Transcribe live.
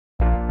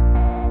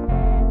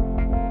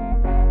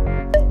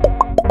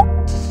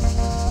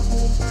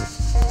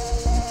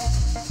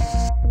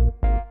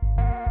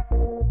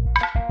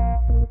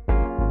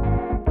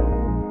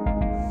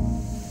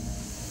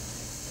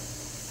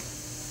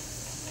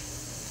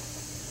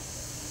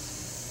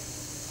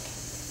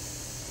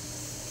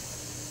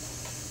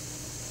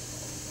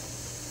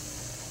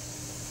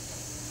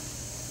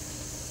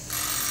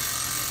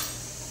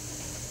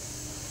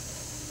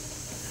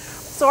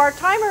So our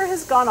timer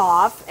has gone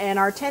off and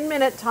our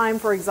 10-minute time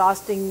for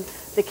exhausting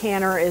the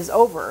canner is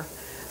over.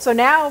 So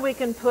now we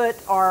can put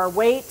our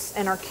weights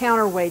and our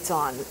counterweights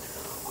on.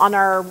 On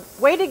our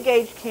weighted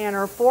gauge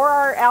canner, for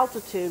our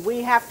altitude,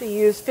 we have to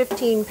use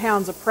 15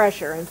 pounds of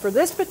pressure. And for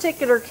this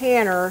particular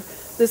canner,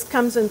 this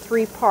comes in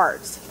 3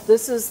 parts.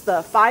 This is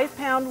the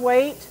 5-pound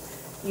weight.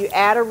 You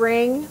add a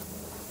ring,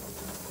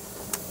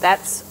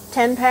 that's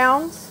 10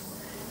 pounds.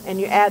 And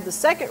you add the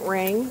second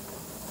ring,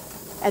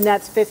 and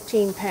that's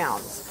 15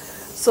 pounds.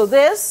 So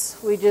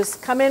this, we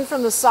just come in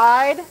from the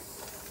side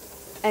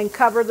and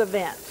cover the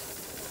vent.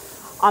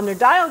 On the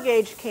dial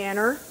gauge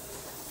canner,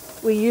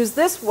 we use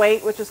this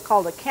weight, which is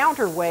called a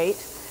counterweight,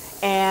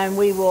 and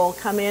we will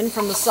come in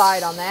from the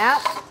side on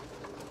that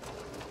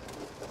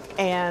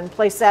and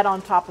place that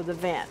on top of the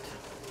vent.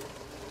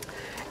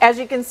 As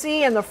you can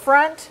see in the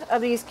front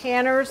of these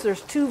canners,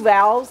 there's 2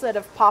 valves that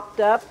have popped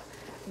up.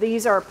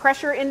 These are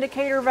pressure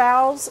indicator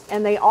valves,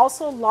 and they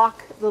also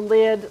lock the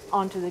lid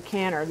onto the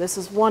canner. This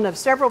is one of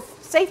several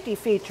safety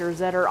features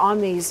that are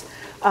on these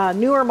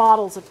newer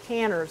models of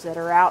canners that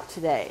are out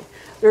today.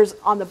 There's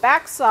on the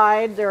back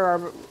side, there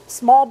are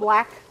small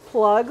black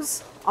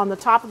plugs on the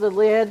top of the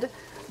lid.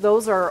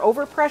 Those are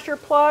overpressure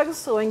plugs,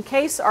 so in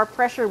case our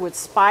pressure would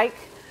spike,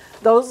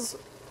 those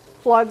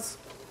plugs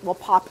will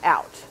pop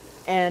out,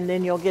 and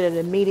then you'll get an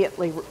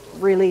immediately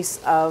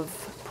release of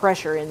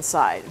pressure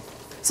inside.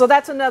 So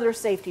that's another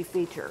safety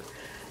feature.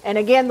 And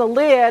again, the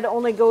lid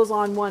only goes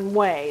on one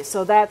way,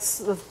 so that's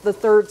the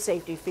third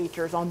safety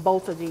features on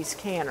both of these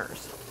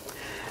canners.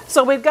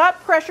 So we've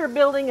got pressure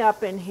building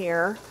up in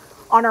here.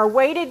 On our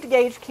weighted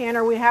gauge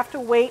canner, we have to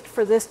wait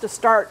for this to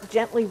start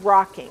gently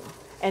rocking,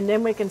 and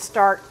then we can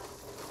start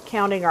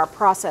counting our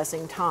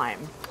processing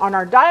time. On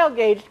our dial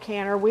gauge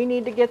canner, we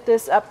need to get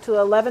this up to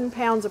 11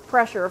 pounds of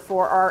pressure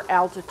for our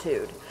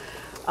altitude.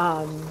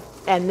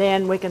 And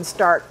then we can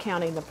start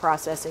counting the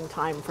processing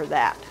time for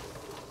that.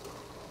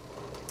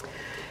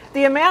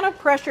 The amount of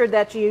pressure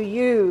that you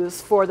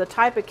use for the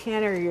type of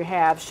canner you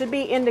have should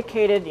be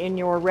indicated in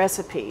your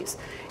recipes.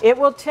 It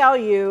will tell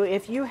you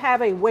if you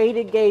have a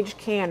weighted gauge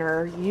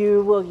canner,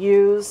 you will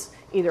use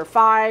either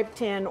 5,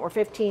 10, or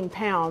 15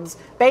 pounds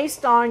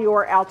based on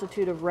your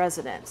altitude of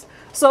residence.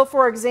 So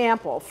for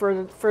example,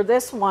 for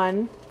this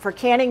one, for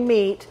canning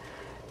meat,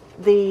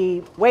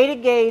 the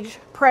weighted gauge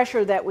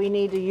pressure that we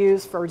need to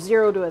use for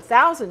 0 to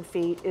 1,000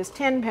 feet is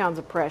 10 pounds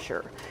of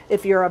pressure.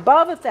 If you're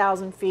above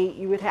 1,000 feet,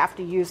 you would have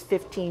to use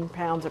 15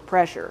 pounds of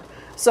pressure.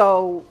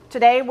 So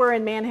today we're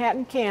in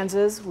Manhattan,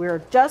 Kansas. We're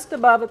just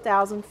above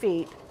 1,000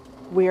 feet.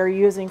 We are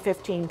using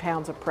 15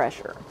 pounds of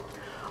pressure.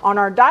 On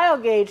our dial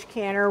gauge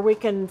canner, we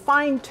can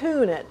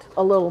fine-tune it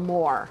a little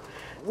more.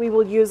 We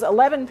will use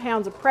 11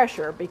 pounds of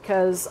pressure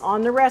because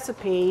on the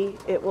recipe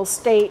it will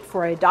state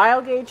for a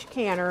dial gauge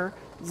canner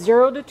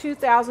 0 to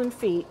 2,000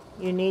 feet,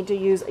 you need to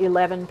use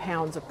 11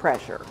 pounds of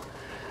pressure.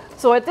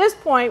 So at this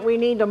point, we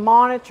need to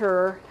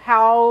monitor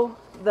how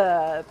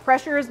the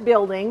pressure is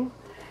building,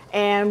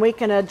 and we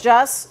can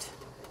adjust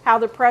how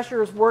the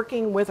pressure is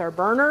working with our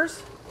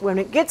burners. When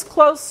it gets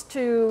close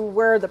to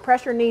where the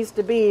pressure needs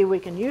to be, we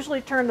can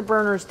usually turn the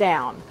burners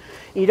down.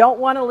 You don't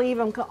want to leave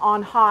them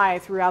on high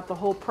throughout the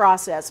whole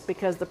process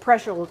because the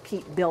pressure will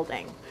keep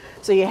building.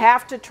 So you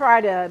have to try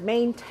to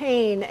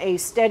maintain a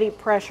steady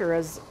pressure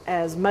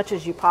as much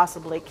as you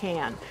possibly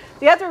can.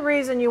 The other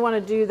reason you want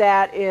to do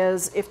that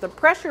is if the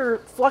pressure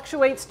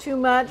fluctuates too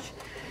much,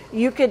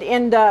 you could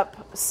end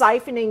up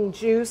siphoning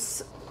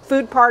juice,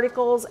 food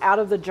particles out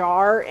of the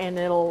jar, and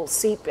it'll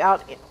seep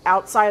out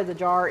outside of the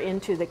jar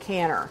into the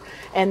canner.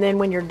 And then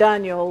when you're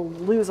done, you'll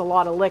lose a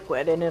lot of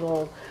liquid, and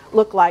it'll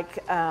look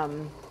like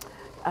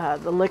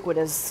the liquid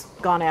has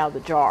gone out of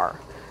the jar.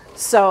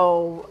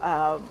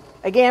 So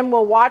again,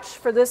 we'll watch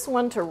for this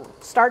one to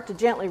start to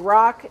gently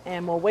rock,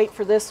 and we'll wait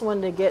for this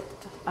one to get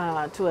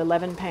to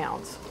 11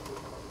 pounds.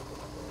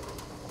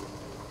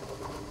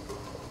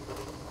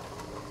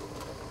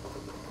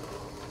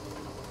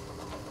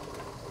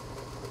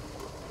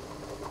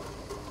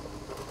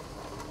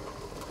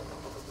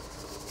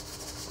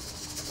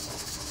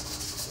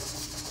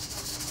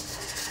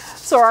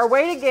 So our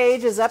weighted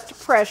gauge is up to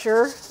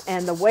pressure,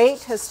 and the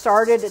weight has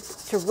started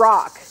to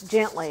rock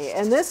gently.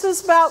 And this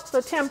is about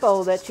the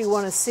tempo that you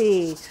want to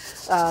see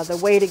the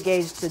weighted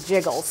gauge to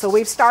jiggle. So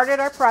we've started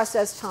our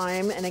process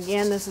time, and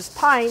again, this is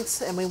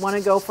pints, and we want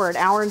to go for an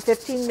hour and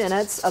 15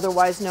 minutes,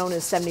 otherwise known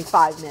as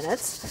 75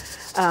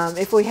 minutes.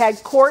 If we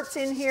had quarts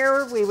in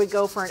here, we would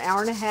go for an hour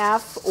and a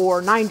half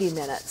or 90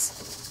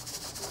 minutes.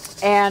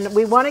 And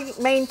we want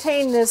to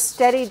maintain this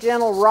steady,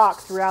 gentle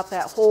rock throughout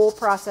that whole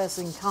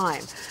processing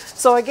time.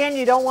 So again,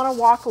 you don't want to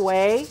walk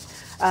away.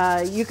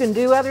 You can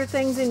do other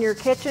things in your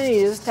kitchen.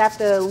 You just have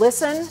to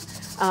listen.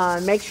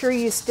 Make sure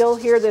you still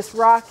hear this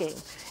rocking.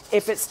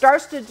 If it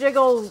starts to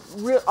jiggle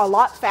a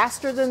lot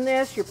faster than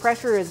this, your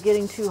pressure is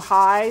getting too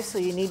high, so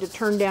you need to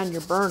turn down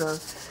your burner.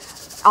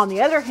 On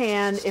the other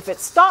hand, if it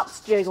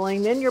stops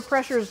jiggling, then your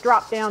pressure has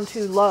dropped down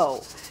too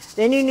low.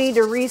 Then you need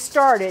to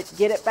restart it,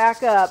 get it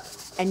back up,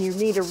 and you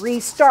need to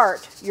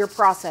restart your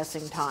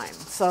processing time.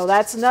 So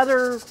that's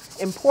another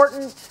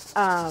important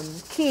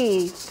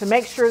key to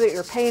make sure that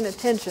you're paying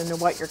attention to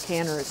what your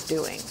canner is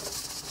doing.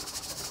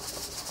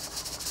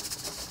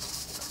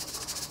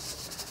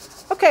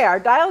 Okay, our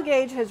dial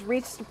gauge has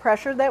reached the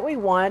pressure that we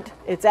want.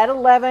 It's at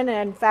 11,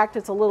 and in fact,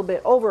 it's a little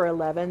bit over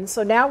 11.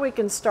 So now we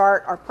can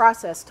start our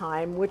process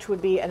time, which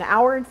would be 1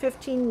 hour and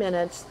 15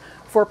 minutes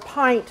for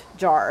pint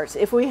jars.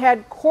 If we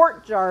had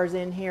quart jars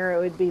in here, it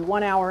would be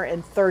 1 hour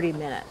and 30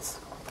 minutes.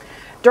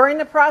 During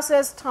the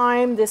process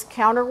time, this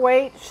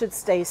counterweight should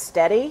stay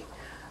steady.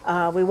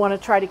 We want to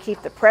try to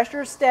keep the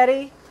pressure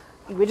steady.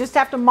 We just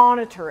have to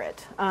monitor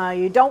it.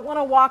 You don't want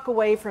to walk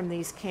away from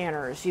these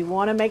canners. You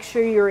want to make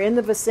sure you're in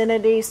the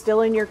vicinity,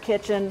 still in your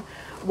kitchen,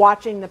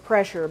 watching the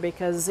pressure,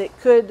 because it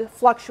could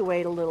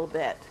fluctuate a little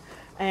bit.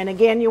 And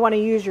again, you want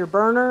to use your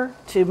burner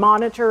to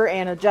monitor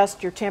and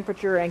adjust your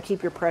temperature and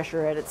keep your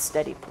pressure at its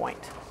steady point.